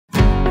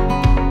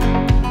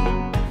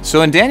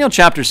So in Daniel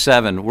chapter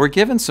 7, we're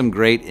given some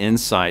great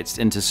insights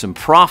into some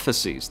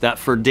prophecies that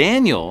for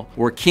Daniel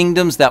were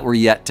kingdoms that were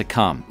yet to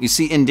come. You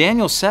see, in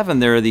Daniel 7,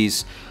 there are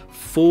these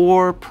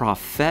 4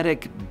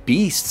 prophetic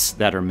beasts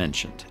that are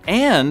mentioned,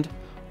 and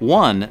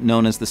one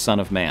known as the Son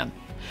of Man.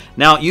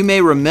 Now, you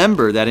may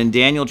remember that in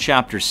Daniel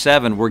chapter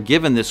 7, we're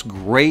given this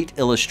great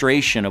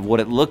illustration of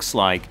what it looks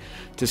like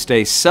to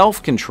stay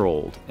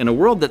self-controlled in a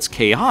world that's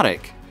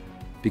chaotic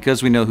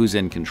because we know who's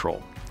in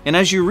control. And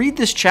as you read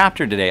this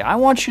chapter today, I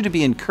want you to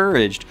be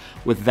encouraged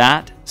with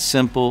that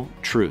simple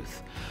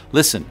truth.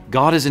 Listen,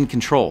 God is in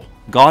control.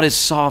 God is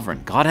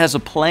sovereign. God has a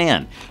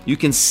plan. You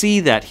can see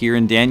that here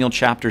in Daniel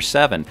chapter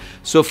 7.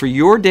 So for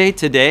your day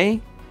today,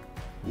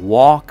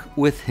 walk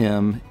with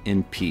Him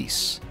in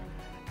peace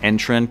and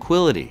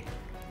tranquility.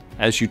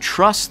 As you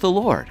trust the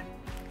Lord,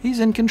 He's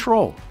in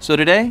control. So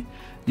today,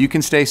 you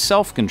can stay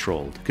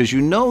self-controlled because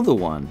you know the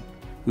one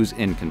who's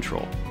in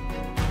control.